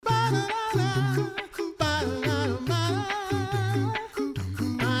You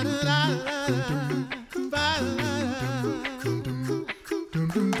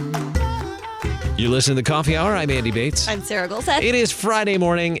listen to the Coffee Hour. I'm Andy Bates. I'm Sarah Golseth. It is Friday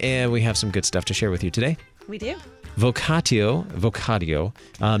morning, and we have some good stuff to share with you today. We do. Vocatio,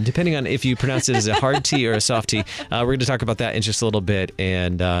 depending on if you pronounce it as a hard T or a soft T. We're going to talk about that in just a little bit,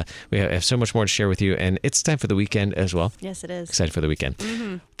 and we have so much more to share with you, and it's time for the weekend as well. Yes, it is. Excited for the weekend.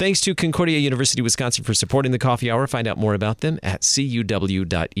 Mm-hmm. Thanks to Concordia University, Wisconsin for supporting the Coffee Hour. Find out more about them at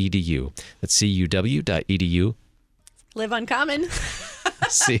cuw.edu. That's cuw.edu. Live uncommon.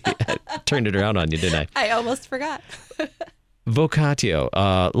 See, I turned it around on you, didn't I? I almost forgot. Vocatio.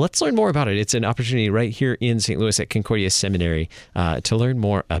 Let's learn more about it. It's an opportunity right here in St. Louis at Concordia Seminary to learn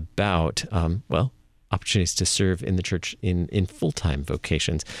more about, opportunities to serve in the church in full-time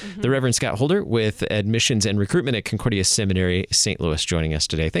vocations. Mm-hmm. The Reverend Scott Holder with Admissions and Recruitment at Concordia Seminary St. Louis joining us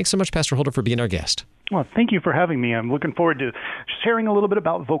today. Thanks so much, Pastor Holder, for being our guest. Well, thank you for having me. I'm looking forward to sharing a little bit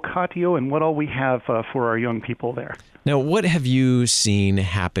about Vocatio and what all we have for our young people there. Now, what have you seen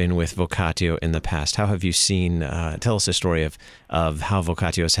happen with Vocatio in the past? How have you seen, tell us a story of how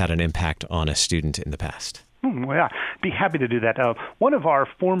Vocatio has had an impact on a student in the past. Well, yeah, be happy to do that. One of our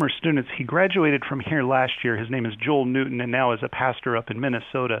former students, he graduated from here last year. His name is Joel Newton, and now is a pastor up in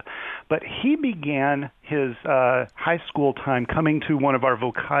Minnesota. But he began his high school time coming to one of our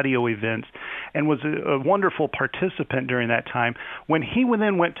Vocatio events and was a wonderful participant during that time. When he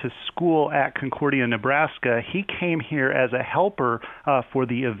then went to school at Concordia, Nebraska, he came here as a helper for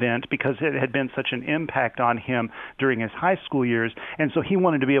the event because it had been such an impact on him during his high school years. And so he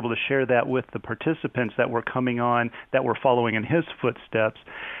wanted to be able to share that with the participants that were coming on, that were following in his footsteps.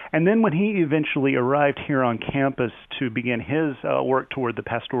 And then when he eventually arrived here on campus to begin his work toward the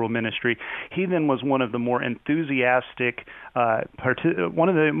pastoral ministry, he then was one of the more enthusiastic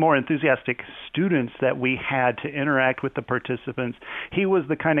students that we had to interact with the participants. He was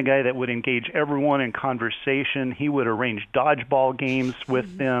the kind of guy that would engage everyone in conversation. He would arrange dodgeball games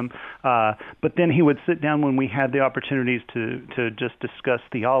with them, but then he would sit down when we had the opportunities to just discuss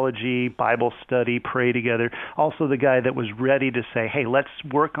theology, Bible study, pray together. Also the guy that was ready to say, hey, let's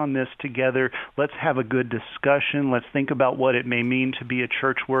work on this together. Let's have a good discussion. Let's think about what it may mean to be a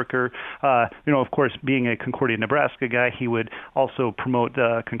church worker. Of course, being a Concordia, Nebraska guy, he would also promote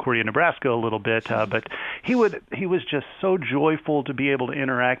Concordia, Nebraska a little bit. But he was just so joyful to be able to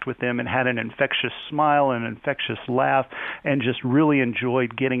interact with them and had an infectious smile and an infectious laugh and just really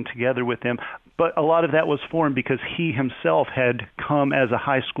enjoyed getting together with them. But a lot of that was formed because he himself had come as a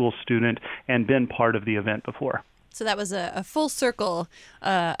high school student and been part of the event before. So that was a full circle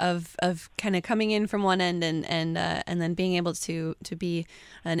of kind of coming in from one end and then being able to be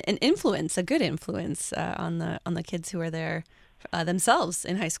an influence, a good influence on the kids who are there themselves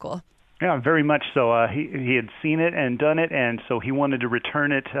in high school. Yeah, very much so. He had seen it and done it, and so he wanted to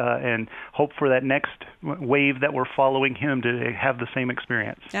return it and hope for that next wave that we're following him to have the same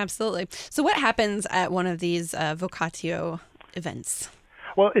experience. Absolutely. So what happens at one of these Vocatio events?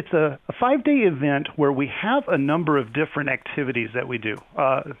 Well, it's a 5-day event where we have a number of different activities that we do.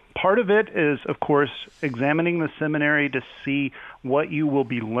 Part of it is, of course, examining the seminary to see what you will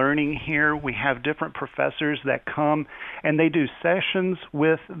be learning here. We have different professors that come, and they do sessions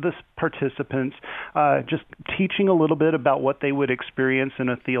with the participants, just teaching a little bit about what they would experience in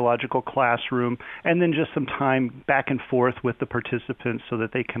a theological classroom, and then just some time back and forth with the participants so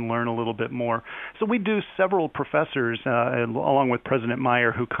that they can learn a little bit more. So we do several professors, along with President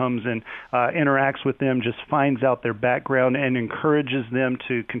Meyer, who comes and interacts with them, just finds out their background and encourages them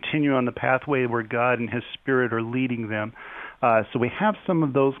to continue on the pathway where God and His Spirit are leading them. So we have some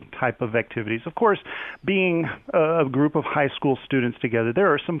of those type of activities. Of course, being a group of high school students together,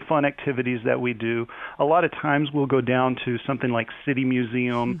 there are some fun activities that we do. A lot of times we'll go down to something like City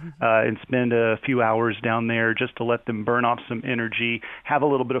Museum and spend a few hours down there just to let them burn off some energy, have a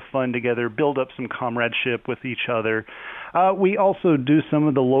little bit of fun together, build up some comradeship with each other. We also do some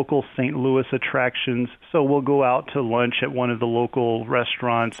of the local St. Louis attractions, so we'll go out to lunch at one of the local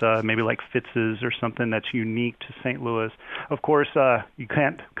restaurants, maybe like Fitz's or something that's unique to St. Louis. Of course, you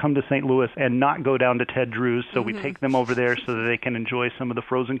can't come to St. Louis and not go down to Ted Drew's, so we take them over there so that they can enjoy some of the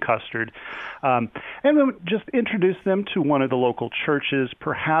frozen custard. And then just introduce them to one of the local churches,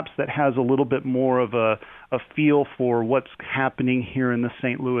 perhaps that has a little bit more of a feel for what's happening here in the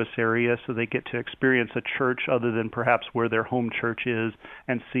St. Louis area, so they get to experience a church other than perhaps where their home church is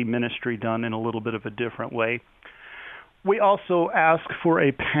and see ministry done in a little bit of a different way. We also ask for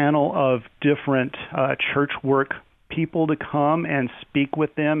a panel of different church work people to come and speak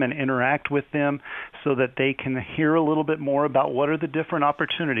with them and interact with them so that they can hear a little bit more about what are the different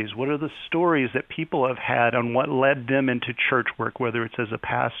opportunities, what are the stories that people have had on what led them into church work, whether it's as a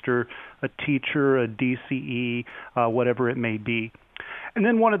pastor, a teacher, a DCE, whatever it may be. And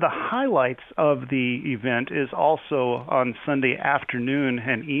then one of the highlights of the event is also on Sunday afternoon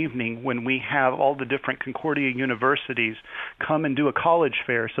and evening when we have all the different Concordia universities come and do a college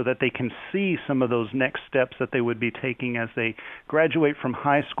fair so that they can see some of those next steps that they would be taking as they graduate from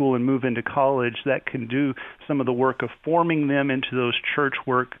high school and move into college that can do some of the work of forming them into those church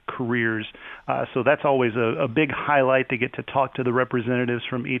work careers. So that's always a big highlight. They get to talk to the representatives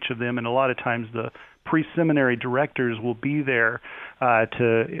from each of them, and a lot of times the pre-seminary directors will be there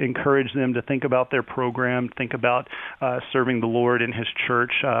to encourage them to think about their program, think about serving the Lord in His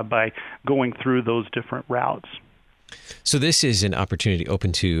church by going through those different routes. So this is an opportunity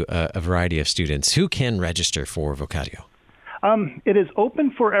open to a variety of students. Who can register for Vocatio? It is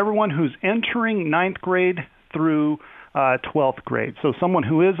open for everyone who's entering 9th grade through 12th grade. So someone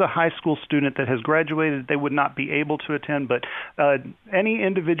who is a high school student that has graduated, they would not be able to attend, but any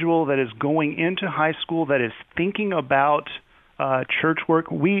individual that is going into high school that is thinking about church work,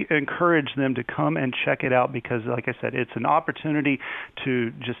 we encourage them to come and check it out because, like I said, it's an opportunity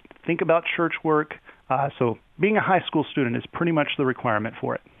to just think about church work. So being a high school student is pretty much the requirement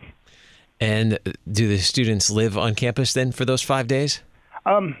for it. And do the students live on campus then for those 5 days?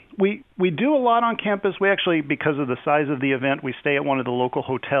 We do a lot on campus. We actually, because of the size of the event, we stay at one of the local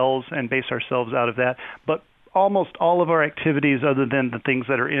hotels and base ourselves out of that. But almost all of our activities, other than the things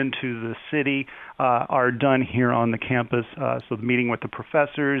that are into the city, are done here on the campus. So the meeting with the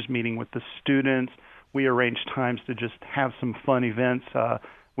professors, meeting with the students. We arrange times to just have some fun events.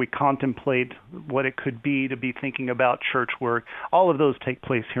 We contemplate what it could be to be thinking about church work. All of those take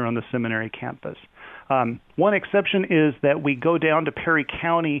place here on the seminary campus. One exception is that we go down to Perry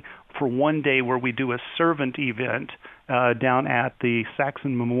County for one day where we do a servant event down at the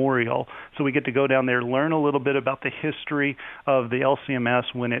Saxon Memorial. So we get to go down there, learn a little bit about the history of the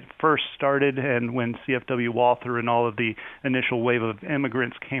LCMS when it first started and when CFW Walther and all of the initial wave of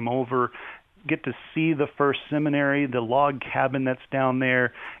immigrants came over. Get to see the first seminary, the log cabin that's down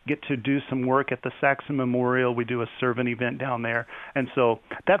there, get to do some work at the Saxon Memorial. We do a servant event down there. And so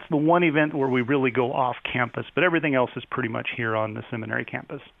that's the one event where we really go off campus, but everything else is pretty much here on the seminary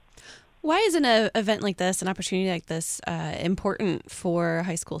campus. Why is an event like this, an opportunity like this, important for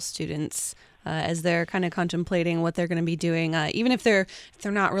high school students as they're kind of contemplating what they're going to be doing, even if they're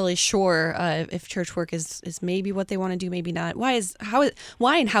not really sure if church work is maybe what they want to do, maybe not? Why is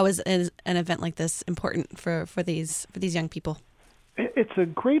an event like this important for these young people? It's a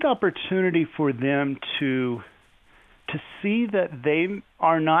great opportunity for them to see that they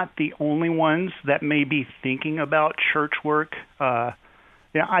are not the only ones that may be thinking about church work. I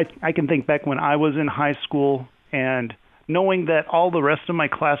can think back when I was in high school and knowing that all the rest of my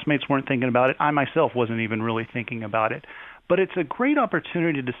classmates weren't thinking about it, I myself wasn't even really thinking about it. But it's a great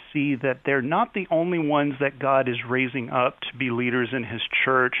opportunity to see that they're not the only ones that God is raising up to be leaders in His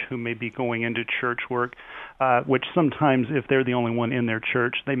church who may be going into church work, which sometimes if they're the only one in their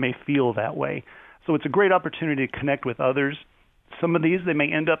church, they may feel that way. So it's a great opportunity to connect with others. Some of these they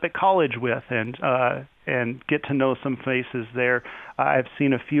may end up at college with and get to know some faces there. I've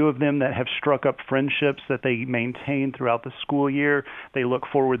seen a few of them that have struck up friendships that they maintain throughout the school year. They look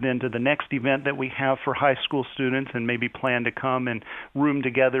forward then to the next event that we have for high school students and maybe plan to come and room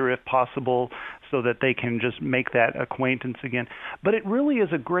together if possible so that they can just make that acquaintance again. But it really is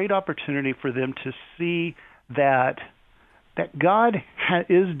a great opportunity for them to see that God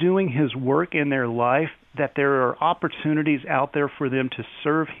is doing His work in their life, that there are opportunities out there for them to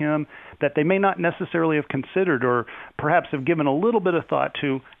serve Him that they may not necessarily have considered or perhaps have given a little bit of thought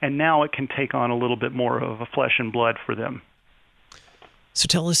to, and now it can take on a little bit more of a flesh and blood for them. So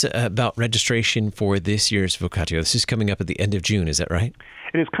tell us about registration for this year's Vocatio. This is coming up at the end of June, is that right?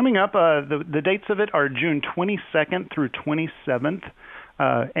 It is coming up. The dates of it are June 22nd through 27th.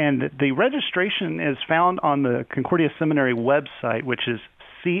 And the registration is found on the Concordia Seminary website, which is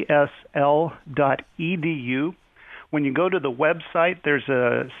csl.edu. When you go to the website, there's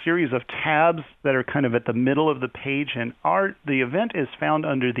a series of tabs that are kind of at the middle of the page, and the event is found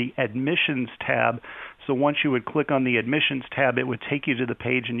under the Admissions tab. So once you would click on the Admissions tab, it would take you to the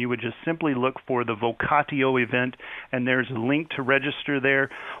page, and you would just simply look for the Vocatio event, and there's a link to register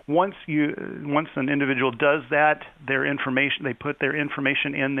there. Once an individual does that, they put their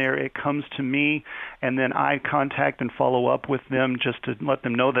information in there. It comes to me, and then I contact and follow up with them just to let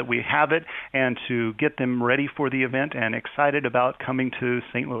them know that we have it and to get them ready for the event and excited about coming to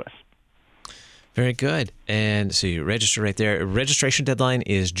St. Louis. Very good. And so you register right there. Registration deadline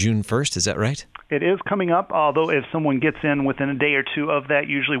is June 1st. Is that right? It is coming up, although if someone gets in within a day or two of that,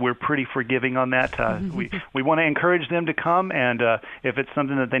 usually we're pretty forgiving on that. We want to encourage them to come, and if it's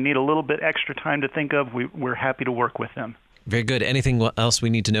something that they need a little bit extra time to think of, we're happy to work with them. Very good. Anything else we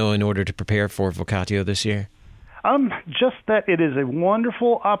need to know in order to prepare for Vocatio this year? Just that it is a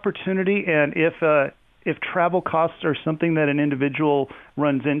wonderful opportunity, and if travel costs are something that an individual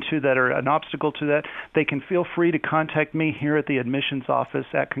runs into that are an obstacle to that, they can feel free to contact me here at the admissions office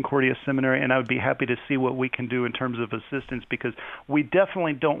at Concordia Seminary, and I would be happy to see what we can do in terms of assistance, because we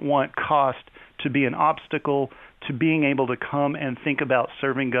definitely don't want cost to be an obstacle to being able to come and think about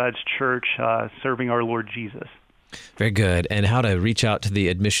serving God's church, serving our Lord Jesus. Very good. And how to reach out to the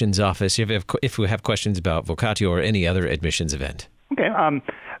admissions office if we have questions about Vocatio or any other admissions event? Okay.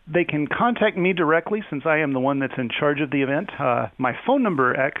 They can contact me directly since I am the one that's in charge of the event. My phone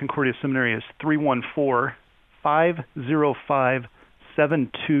number at Concordia Seminary is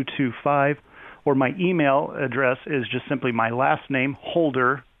 314-505-7225, or my email address is just simply my last name,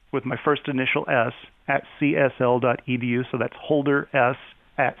 Holder, with my first initial S, at csl.edu. So that's Holder S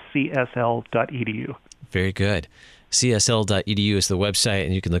at csl.edu. Very good. csl.edu is the website,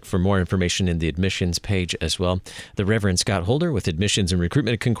 and you can look for more information in the admissions page as well. The Reverend Scott Holder with Admissions and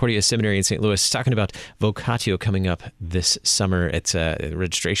Recruitment at Concordia Seminary in St. Louis, talking about Vocatio coming up this summer. It's a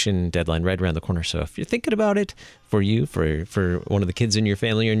registration deadline right around the corner. So if you're thinking about it for you, for one of the kids in your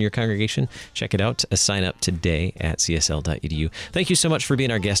family or in your congregation, check it out. Sign up today at csl.edu. Thank you so much for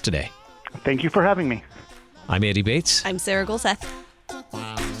being our guest today. Thank you for having me. I'm Andy Bates. I'm Sarah Golseth.